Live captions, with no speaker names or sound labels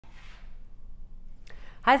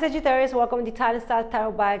Hi Sagittarius, welcome to Italian Style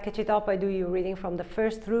Tarot by Catchit-up. I do your reading from the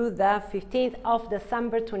 1st through the 15th of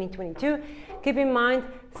December 2022. Keep in mind,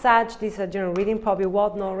 Sag, this is a general reading, probably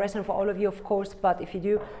won't no resonate for all of you, of course, but if you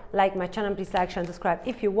do like my channel, please like, share, and subscribe.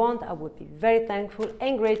 If you want, I would be very thankful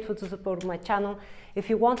and grateful to support my channel. If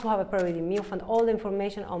you want to have a prayer reading, you'll find all the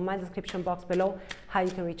information on my description box below, how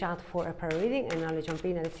you can reach out for a prayer reading, and I'll jump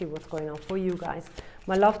in and see what's going on for you guys.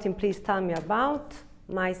 My love team, please tell me about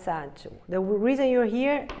my Sag. The reason you're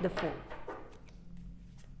here, the Fool.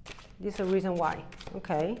 This is the reason why.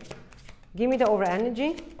 Okay. Give me the over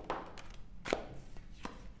energy.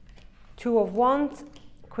 Two of Wands,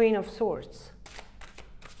 Queen of Swords.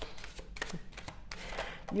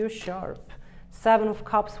 You're sharp. Seven of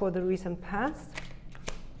Cups for the recent past.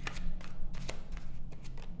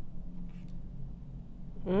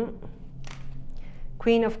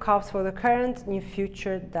 Queen of Cups for the current, new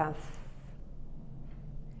future, death.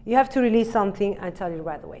 You have to release something, I tell you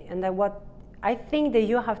right away. And then what I think that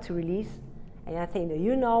you have to release, and I think that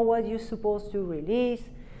you know what you're supposed to release,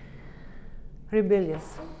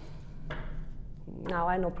 rebellious. Now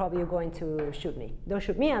I know probably you're going to shoot me. Don't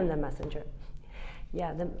shoot me, I'm the messenger.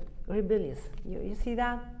 Yeah, the rebellious. You see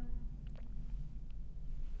that?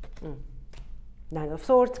 Nine of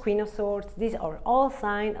Swords, Queen of Swords. These are all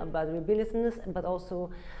signs about rebelliousness, but also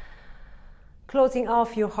closing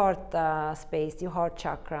off your heart space, your heart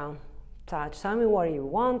chakra. Touch. Tell me what you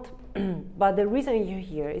want. But the reason you're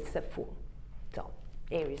here is the Fool. So,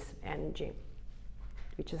 Aries energy,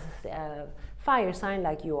 which is a fire sign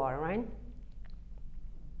like you are, right?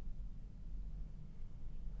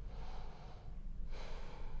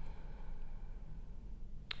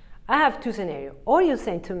 I have two scenarios. Or you're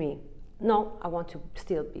saying to me, no, I want to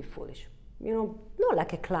still be foolish. You know, not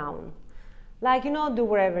like a clown. Like, you know, do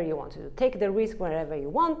whatever you want to do. Take the risk wherever you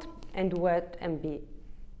want and do it and be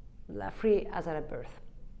free as at a birth.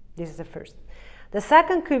 This is the first. The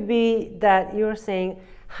second could be that you're saying,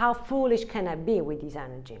 how foolish can I be with this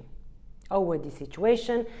energy or with this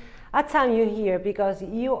situation? I tell you here because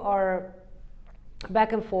you are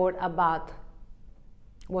back and forth about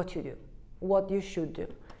what you do, what you should do.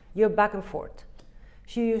 You're back and forth.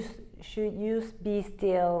 Should you be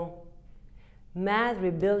still mad,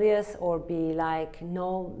 rebellious, or be like,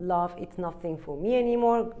 no, love, it's nothing for me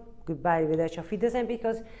anymore, goodbye with Edge of It,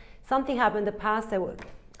 because something happened in the past that would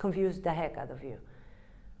confuse the heck out of you.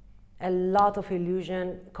 A lot of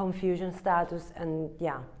illusion, confusion, status, and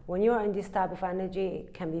yeah, when you're in this type of energy,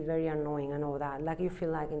 it can be very annoying, I know that, like you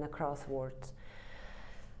feel like in a crosswords.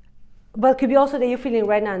 But it could be also that you're feeling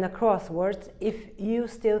right now in a crosswords if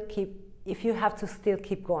you have to still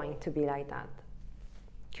keep going to be like that.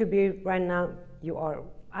 Could be right now you are,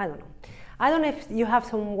 I don't know. I don't know if you have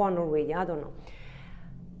someone already, I don't know.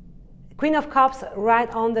 Queen of Cups right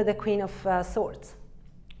under the Queen of Swords.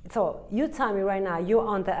 So you tell me right now, you're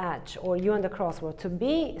on the edge or you're on the crossroad to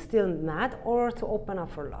be still mad or to open up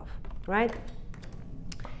for love, right?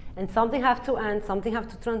 And something have to end, something have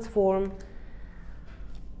to transform.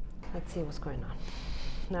 Let's see what's going on.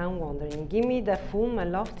 Now I'm wondering, give me the Fool, my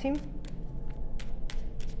love team.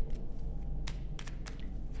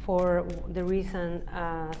 For the reason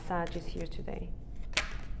Sag is here today.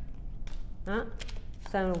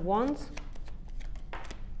 Seven of Wands.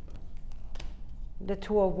 The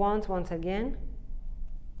Two of Wands once again.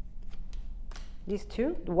 These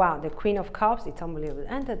two. Wow, the Queen of Cups, it's unbelievable.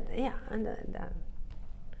 And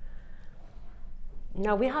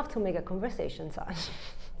now we have to make a conversation, Sag.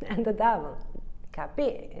 And the Devil.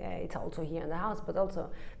 Cappy, it's also here in the house, but also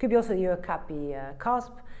could be also your Cappy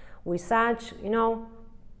cusp with Sag, you know.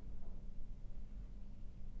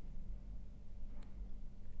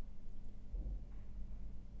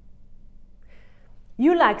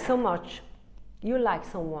 You like so much, you like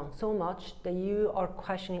someone so much that you are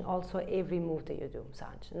questioning also every move that you do,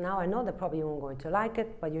 Sag. Now I know that probably you won't going to like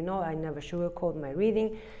it, but you know I never sugarcoat my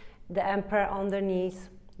reading. The Emperor underneath,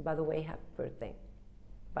 by the way, happy birthday.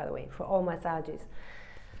 By the way, for all my Saggies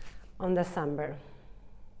on December.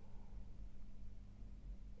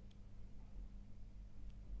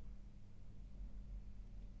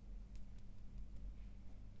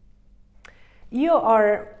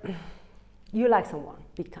 You like someone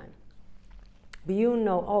big time, but you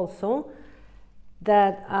know also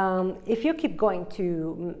that if you keep going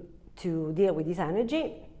to deal with this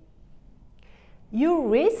energy, you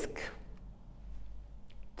risk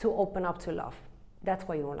to open up to love. That's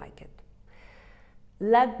why you don't like it.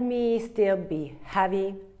 Let me still be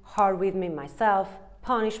heavy, hard with me myself,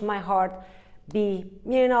 punish my heart, be,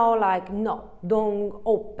 you know, like, no, don't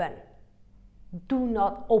open. Do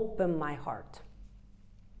not open my heart.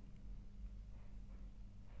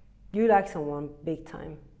 You like someone big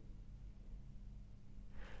time.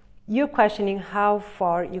 You're questioning how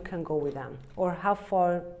far you can go with them or how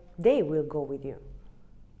far they will go with you.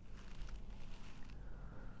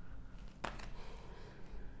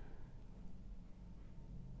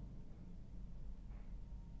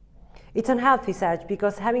 It's unhealthy, Sag,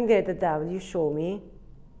 because having there the devil, you show me,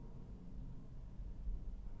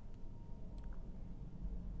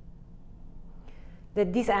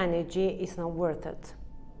 that this energy is not worth it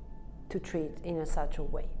to treat in such a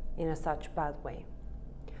way, in a such bad way.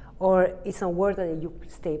 Or it's not worth it that you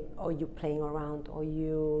stay, or you playing around, or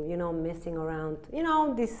you know, messing around, you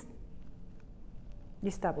know, this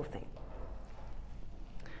type of thing.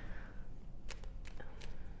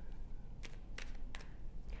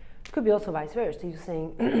 Could be also vice versa. You're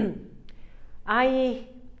saying,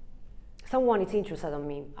 someone is interested in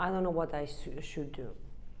me. I don't know what I should do.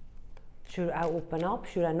 Should I open up?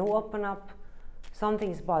 Should I not open up?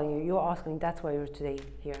 Something is bothering you. You're asking, that's why you're today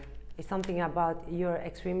here. It's something about you're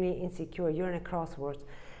extremely insecure. You're in a crossroads.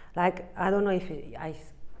 Like, I don't know if I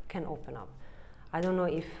can open up. I don't know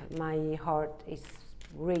if my heart is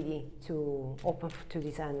ready to open to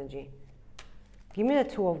this energy. Give me the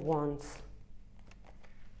Two of Wands.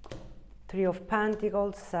 Three of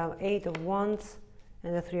Pentacles, 8 of Wands,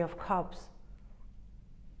 and the 3 of Cups.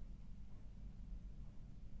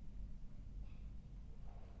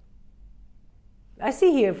 I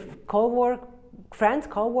see here friends,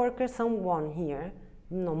 co-workers, someone here,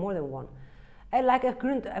 no, more than one. Like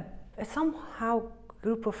somehow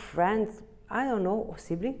group of friends, I don't know, or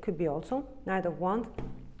sibling, could be also, Knight of Wands.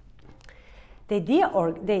 They did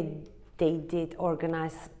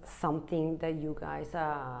organize something that you guys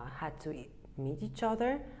had to meet each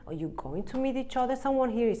other, or you're going to meet each other.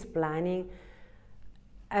 Someone here is planning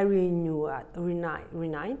a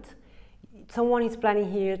reunite. Someone is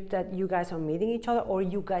planning here that you guys are meeting each other, or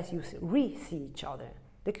you guys re-see each other.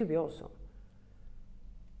 That could be also.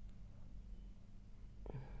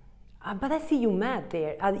 But I see you mad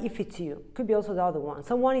there, if it's you. Could be also the other one.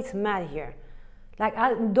 Someone is mad here. Like,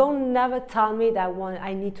 don't never tell me that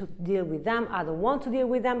I need to deal with them. I don't want to deal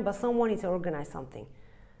with them, but someone needs to organize something.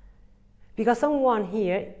 Because someone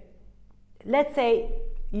here, let's say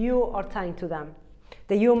you are telling to them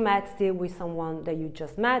that you met still with someone that you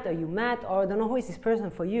just met, or you met, or I don't know who is this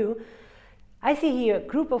person for you. I see here a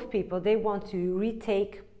group of people, they want to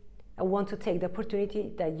take the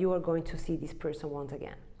opportunity that you are going to see this person once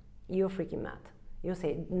again. You're freaking mad. You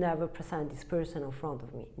say, never present this person in front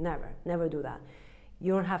of me. Never do that.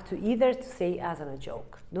 You don't have to either to say as a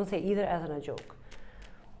joke. Don't say either as a joke.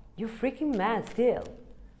 You're freaking mad still.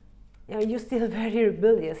 You know, you're still very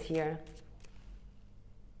rebellious here.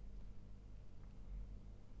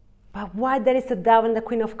 But why there is the Devil and the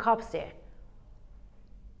Queen of Cups there?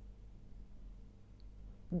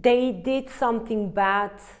 They did something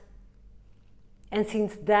bad, and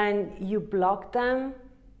since then you blocked them,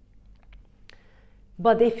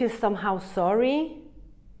 but they feel somehow sorry.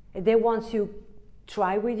 They want to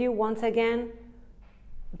try with you once again,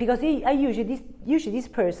 because usually this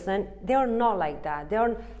person, they are not like that.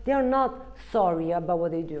 They are not sorry about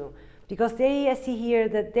what they do, because I see here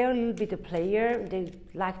that they're a little bit a player. They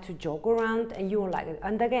like to joke around, and you don't like it.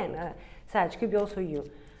 And again, Sag, could be also you.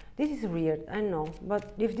 This is weird, I know,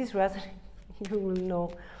 but if this resonates, you will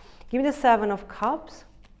know. Give me the Seven of Cups,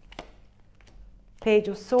 Page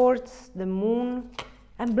of Swords, the Moon,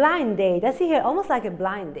 and blind date. I see here almost like a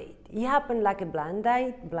blind date. It happened like a blind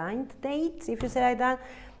date, if you say like that.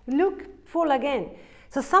 Look full again.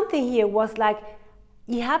 So something here was like,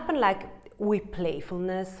 it happened like with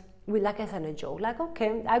playfulness, with like as a joke. Like,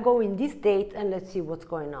 okay, I go in this date and let's see what's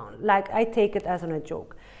going on. Like, I take it as a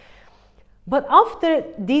joke. But after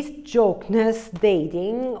this jokeness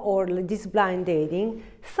dating, or this blind dating,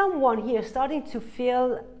 someone here starting to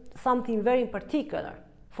feel something very particular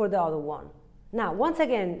for the other one. Now, once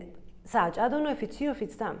again, Sag, I don't know if it's you, if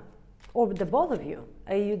it's them, or the both of you.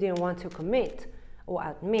 You didn't want to commit or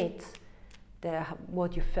admit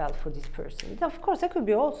what you felt for this person. Of course, that could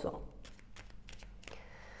be also.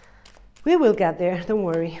 We will get there, don't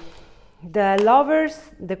worry. The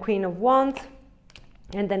Lovers, the Queen of Wands,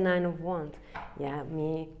 and the Nine of Wands. Yeah,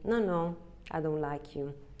 me, no, I don't like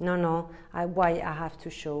you. No, why I have to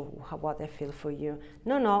show what I feel for you.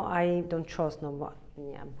 No, I don't trust nobody.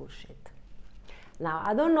 Yeah, bullshit. Now,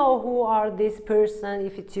 I don't know who are this person,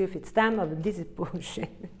 if it's you, if it's them, but this is bullshit.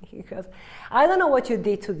 Because I don't know what you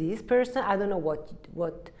did to this person. I don't know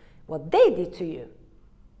what they did to you.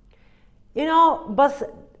 You know, but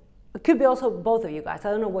it could be also both of you guys.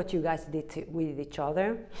 I don't know what you guys did with each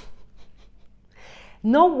other.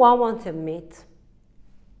 No one wants to admit.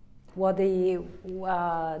 what the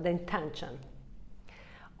intention.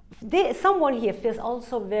 Someone here feels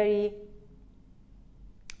also very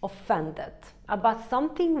offended about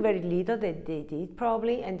something very little that they did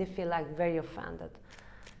probably, and they feel like very offended,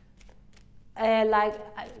 like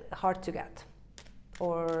hard to get,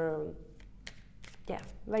 or yeah,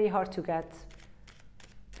 very hard to get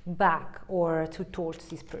back or towards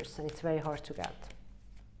this person. It's very hard to get.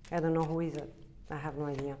 I don't know who is it. I have no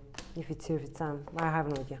idea. If it's you, if it's Sam, I have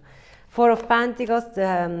no idea. Four of Pentacles,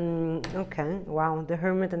 okay, wow, the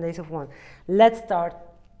Hermit and the Ace of Wands. Let's start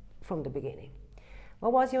from the beginning.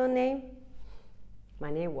 What was your name? My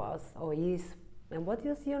name was, or is, and what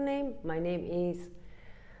is your name? My name is.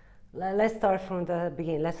 Let's start from the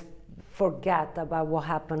beginning. Let's forget about what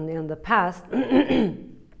happened in the past,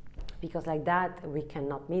 because like that we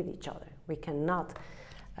cannot meet each other. We cannot,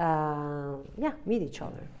 meet each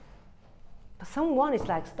other. But someone is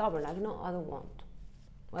like stubborn, like, no, I don't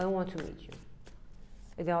want to meet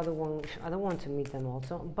you. The other one, I don't want to meet them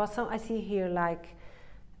also. But I see here like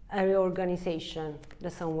a reorganization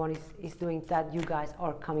that someone is doing, that you guys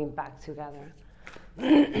are coming back together.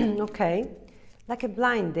 Okay, like a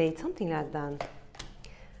blind date, something like that.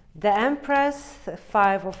 The Empress, the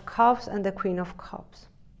Five of Cups, and the Queen of Cups.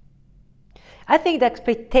 I think the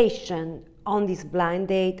expectation on this blind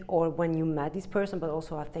date, or when you met this person, but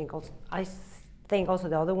also I think also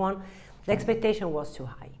the other one, the expectation was too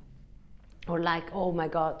high, or like, oh my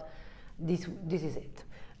God, this is it.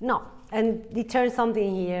 No, and it turns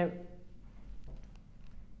something here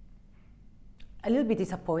a little bit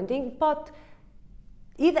disappointing, but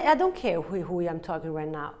I don't care who I'm talking right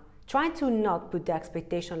now. Try to not put the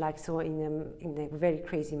expectation like so in a very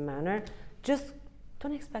crazy manner. Just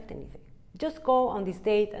don't expect anything. Just go on this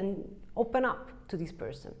date and open up to this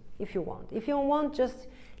person if you want. If you don't want, just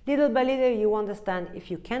little by little you understand if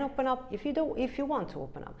you can open up, if you want to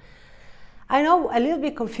open up. I know, a little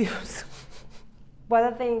bit confused, but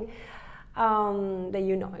I think that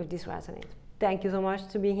you know if this resonates. Thank you so much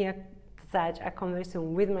to being here, Sag. I come very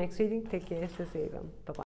soon with my next reading. Take care. See you soon. Bye-bye.